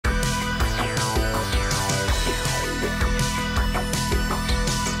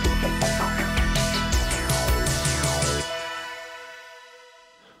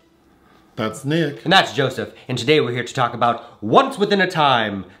That's Nick. And that's Joseph. And today we're here to talk about Once Within a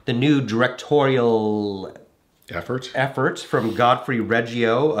Time, the new directorial effort from Godfrey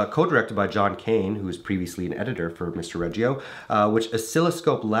Reggio, co-directed by John Kane, who was previously an editor for Mr. Reggio, which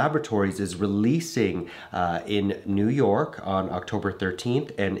Oscilloscope Laboratories is releasing in New York on October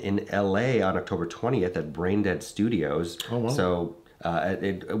 13th and in LA on October 20th at Braindead Studios. Oh, wow. So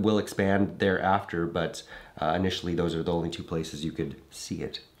it will expand thereafter, but initially those are the only two places you could see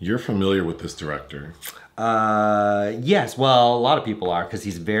it. You're familiar with this director? Yes, well, a lot of people are, because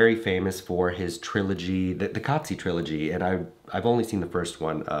he's very famous for his trilogy, the Qatsi trilogy, and I've only seen the first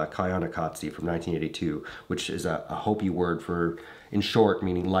one, Koyaanisqatsi from 1982, which is a Hopi word for, in short,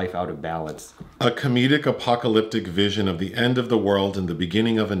 meaning life out of balance. A comedic apocalyptic vision of the end of the world and the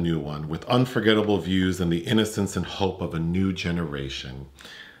beginning of a new one, with unforgettable views and the innocence and hope of a new generation.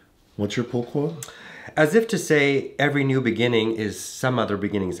 What's your pull quote? As if to say, every new beginning is some other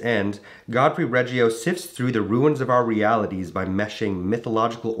beginning's end, Godfrey Reggio sifts through the ruins of our realities by meshing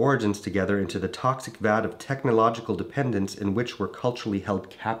mythological origins together into the toxic vat of technological dependence in which we're culturally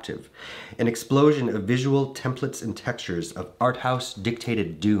held captive. An explosion of visual templates and textures of art house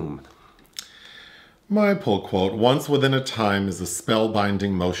dictated doom. My pull quote, Once Within a Time is a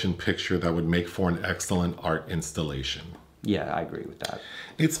spellbinding motion picture that would make for an excellent art installation. Yeah, I agree with that.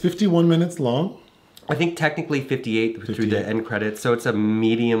 It's 51 minutes long. I think technically 58 through the end credits, so it's a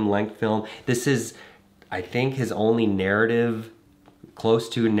medium-length film. This is, I think, his only narrative, close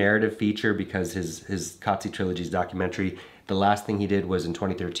to a narrative feature, because his Qatsi trilogy's documentary, the last thing he did was in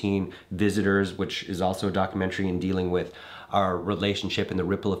 2013, Visitors, which is also a documentary in dealing with our relationship and the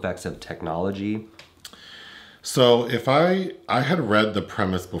ripple effects of technology. So if I had read the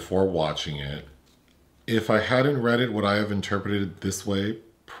premise before watching it, if I hadn't read it, would I have interpreted it this way?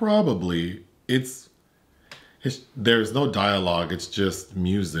 Probably. There's no dialogue, it's just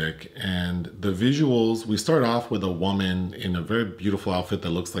music, and the visuals, we start off with a woman in a very beautiful outfit that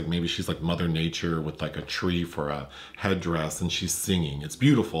looks like maybe she's like Mother Nature with like a tree for a headdress, and she's singing. It's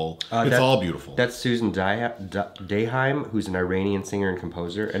beautiful. It's all beautiful. That's Susan Dayheim, who's an Iranian singer and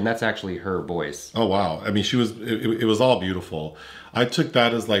composer, and that's actually her voice. Oh wow. I mean, it was all beautiful. I took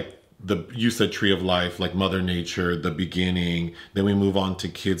that as like, you said Tree of Life, like Mother Nature, the beginning. Then we move on to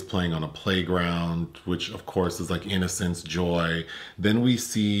kids playing on a playground, which of course is like innocence, joy. Then we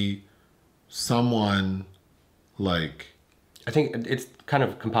see someone like... I think it's kind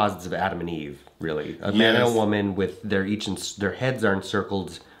of composites of Adam and Eve, really. A man and a woman with their heads are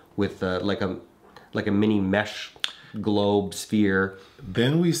encircled with like a mini mesh globe sphere.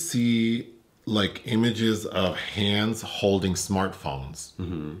 Then we see like images of hands holding smartphones.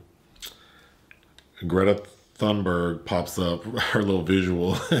 Mm-hmm. Greta Thunberg pops up, her little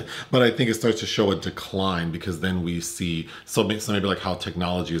visual, but I think it starts to show a decline, because then we see, so maybe like how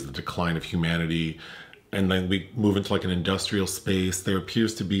technology is the decline of humanity, and then we move into like an industrial space. There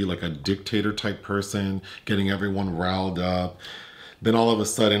appears to be like a dictator type person getting everyone riled up. Then all of a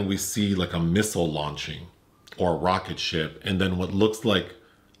sudden we see like a missile launching or a rocket ship, and then what looks like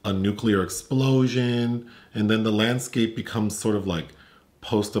a nuclear explosion, and then the landscape becomes sort of like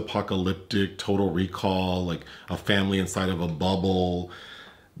post-apocalyptic, Total Recall, like a family inside of a bubble.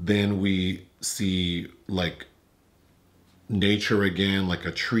 Then we see like nature again, like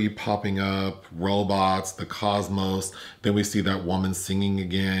a tree popping up, robots, the cosmos. Then we see that woman singing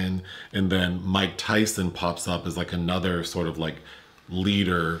again. And then Mike Tyson pops up as like another sort of like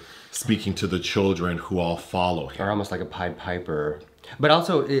leader speaking to the children who all follow him. Or almost like a Pied Piper. But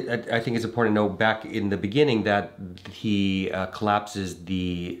also, I think it's important to note back in the beginning that he collapses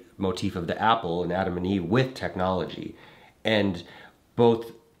the motif of the apple in Adam and Eve with technology. And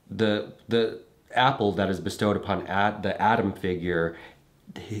both the apple that is bestowed upon the Adam figure,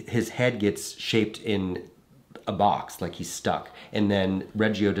 his head gets shaped in a box, like he's stuck. And then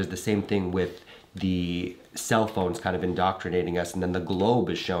Reggio does the same thing with the cell phones kind of indoctrinating us, and then the globe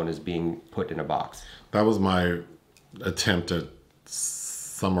is shown as being put in a box. That was my attempt at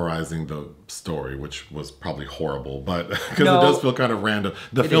summarizing the story, which was probably horrible, but because it does feel kind of random.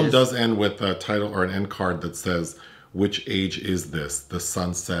 The film does end with a title or an end card that says, "Which age is this, the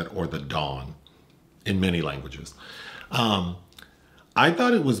sunset or the dawn?" in many languages. I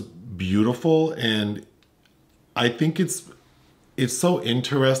thought it was beautiful, and I think it's so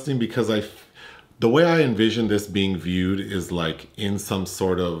interesting because the way I envision this being viewed is like in some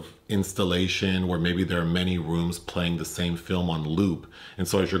sort of installation where maybe there are many rooms playing the same film on loop. And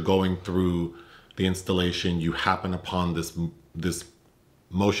so as you're going through the installation, you happen upon this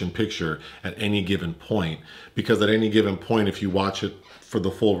motion picture at any given point. Because at any given point, if you watch it for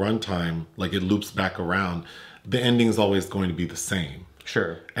the full runtime, like it loops back around, the ending is always going to be the same.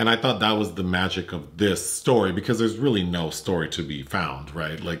 Sure. And I thought that was the magic of this story, because there's really no story to be found,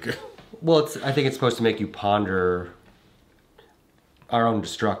 right? Like, Well, I think it's supposed to make you ponder our own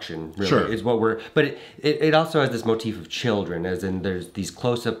destruction, really, Sure. is what we're... But it also has this motif of children, as in there's these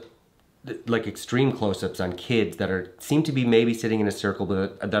close-up, like extreme close-ups on kids that seem to be maybe sitting in a circle,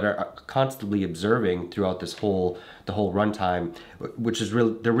 but that are constantly observing throughout the whole runtime, which is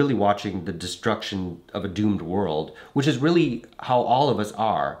really, they're really watching the destruction of a doomed world, which is really how all of us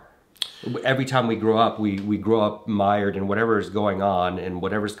are. Every time we grow up, we grow up mired in whatever is going on and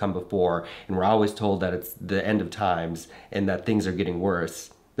whatever's come before, and we're always told that it's the end of times and that things are getting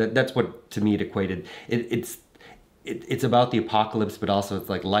worse. That's what, to me, it equated. It's about the apocalypse, but also it's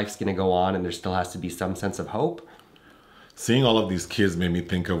like life's going to go on and there still has to be some sense of hope. seeing all of these kids made me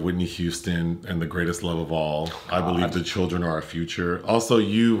think of Whitney Houston and The Greatest Love of All. I believe the children are our future. Also,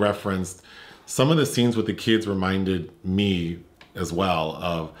 you referenced some of the scenes with the kids reminded me as well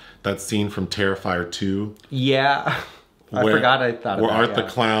of that scene from Terrifier 2. Yeah. I forgot I thought of that. Where Art the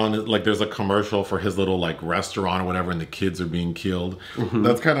Clown, like there's a commercial for his little like restaurant or whatever, and the kids are being killed. Mm-hmm.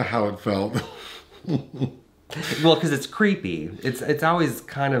 That's kind of how it felt. Well, because it's creepy. It's always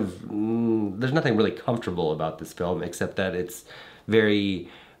kind of... there's nothing really comfortable about this film, except that it's very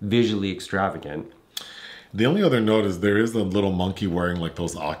visually extravagant. The only other note is there is a little monkey wearing like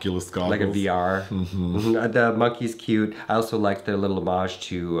those Oculus goggles. Like a VR. Mm-hmm. The monkey's cute. I also like their little homage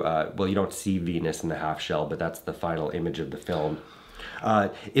to... well, you don't see Venus in the half shell, but that's the final image of the film.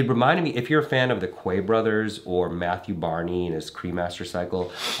 It reminded me, if you're a fan of the Quay brothers or Matthew Barney and his Cremaster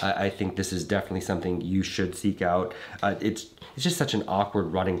cycle, I think this is definitely something you should seek out. It's just such an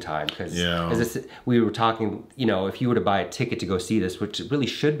awkward running time because we were talking, you know, if you were to buy a ticket to go see this, which really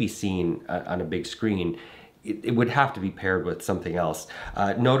should be seen on a big screen, it would have to be paired with something else.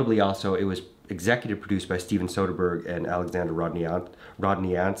 Notably also, it was executive produced by Steven Soderbergh and Alexander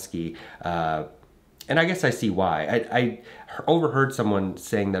Rodnyansky. And I guess I see why. I overheard someone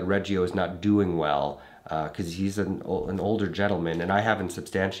saying that Reggio is not doing well because he's an older gentleman, and I haven't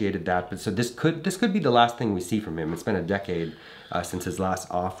substantiated that. But so this could be the last thing we see from him. It's been a decade since his last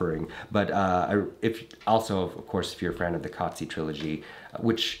offering. But if of course, if you're a fan of the Qatsi trilogy,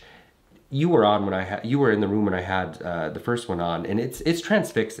 which you were on when you were in the room when I had the first one on, and it's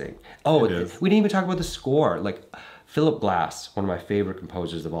transfixing. Oh, we didn't even talk about the score. Like Philip Glass, one of my favorite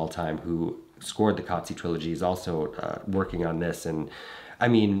composers of all time, who scored the Qatsi trilogy, is also working on this, and I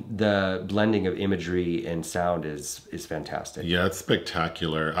mean the blending of imagery and sound is fantastic. Yeah, it's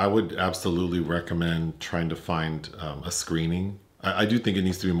spectacular. I would absolutely recommend trying to find a screening. I do think it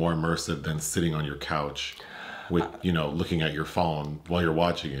needs to be more immersive than sitting on your couch with looking at your phone while you're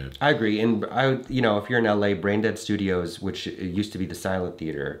watching it. I agree, and if you're in LA, Braindead Studios, which used to be the Silent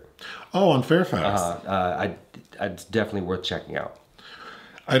Theater. Oh, on Fairfax. It's definitely worth checking out.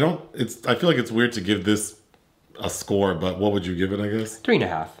 I feel like it's weird to give this a score, but what would you give it, I guess?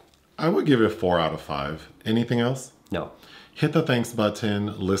 3.5. I would give it 4 out of 5. Anything else? No. Hit the thanks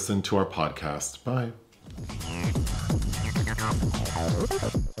button. Listen to our podcast. Bye.